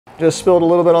just spilled a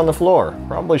little bit on the floor.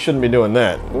 Probably shouldn't be doing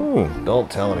that.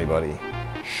 Don't tell anybody.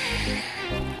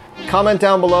 Comment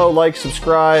down below, like,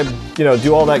 subscribe, you know,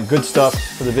 do all that good stuff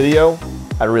for the video.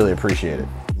 I'd really appreciate it.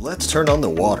 Let's turn on the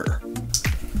water.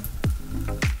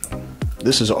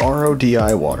 This is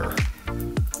RODI water.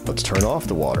 Let's turn off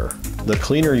the water. The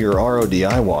cleaner your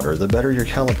RODI water, the better your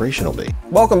calibration will be.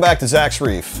 Welcome back to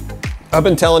ZecsReef. I've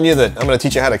been telling you that I'm going to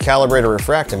teach you how to calibrate a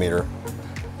refractometer,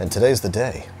 and today's the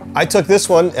day. I took this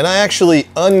one and I actually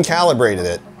uncalibrated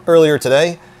it earlier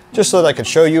today, just so that I could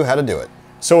show you how to do it.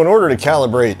 So in order to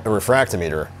calibrate a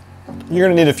refractometer, you're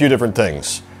going to need a few different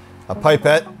things. A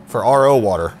pipette for RO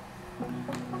water,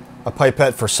 a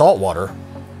pipette for salt water,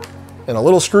 and a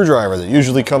little screwdriver that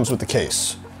usually comes with the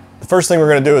case. The first thing we're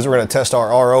going to do is we're going to test our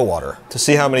RO water to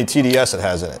see how many TDS it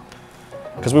has in it,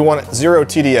 because we want 0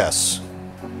 TDS.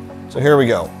 So here we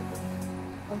go.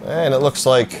 And it looks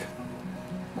like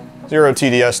 0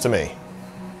 TDS to me.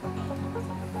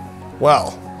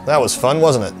 Well, that was fun,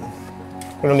 wasn't it?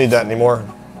 We don't need that anymore.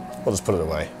 We'll just put it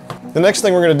away. The next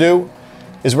thing we're going to do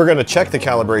is we're going to check the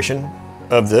calibration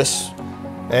of this,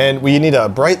 and we need a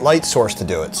bright light source to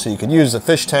do it. So you could use a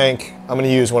fish tank. I'm going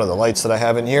to use one of the lights that I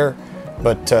have in here,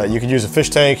 but you could use a fish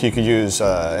tank, you could use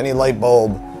any light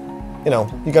bulb. You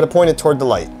know, you got to point it toward the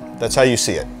light. That's how you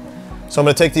see it. So I'm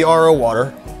going to take the RO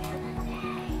water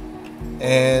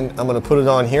and I'm going to put it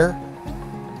on here.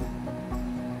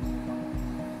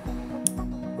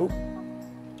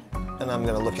 And I'm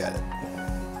going to look at it.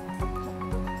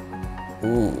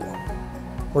 Ooh,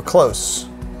 we're close,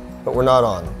 but we're not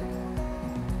on.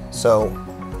 So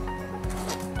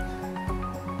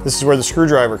this is where the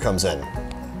screwdriver comes in.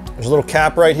 There's a little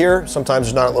cap right here. Sometimes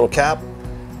there's not a little cap.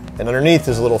 And underneath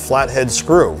is a little flathead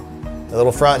screw. The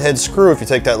little flathead screw, if you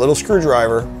take that little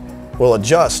screwdriver, will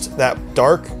adjust that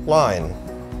dark line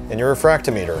in your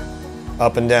refractometer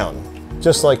up and down,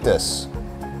 just like this.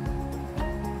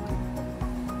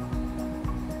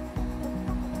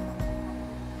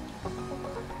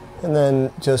 And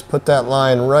then just put that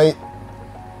line right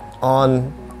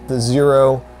on the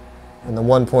 0 and the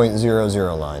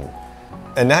 1.00 line.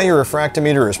 And now your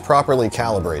refractometer is properly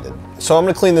calibrated. So I'm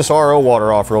going to clean this RO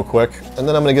water off real quick, and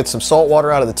then I'm going to get some salt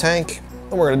water out of the tank,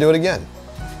 and we're going to do it again.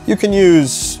 You can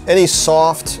use any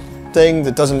soft thing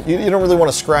that doesn't, you don't really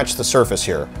want to scratch the surface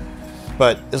here.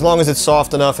 But as long as it's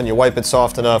soft enough and you wipe it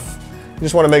soft enough, you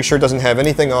just want to make sure it doesn't have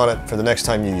anything on it for the next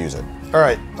time you use it. All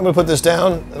right, I'm going to put this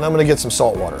down, and I'm going to get some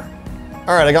salt water.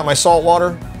 All right, I got my salt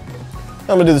water. I'm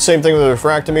going to do the same thing with the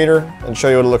refractometer and show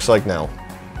you what it looks like now.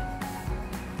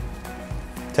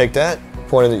 Take that,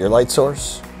 point it at your light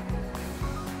source.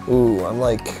 Ooh, I'm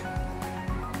like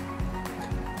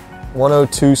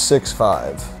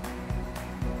 102.65.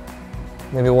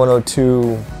 Maybe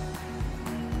 102.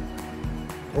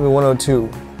 Maybe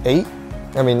 102.8.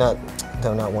 I mean, no,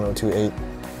 not 102.8.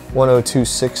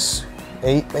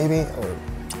 102.68 maybe, or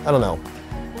I don't know.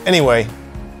 Anyway,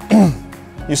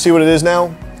 you see what it is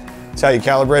now? It's how you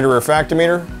calibrate a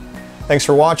refractometer. Thanks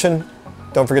for watching.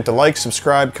 Don't forget to like,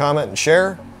 subscribe, comment, and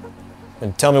share.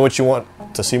 And tell me what you want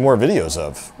to see more videos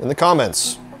of in the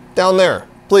comments down there,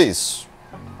 please.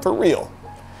 For real.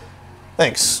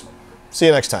 Thanks. See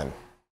you next time.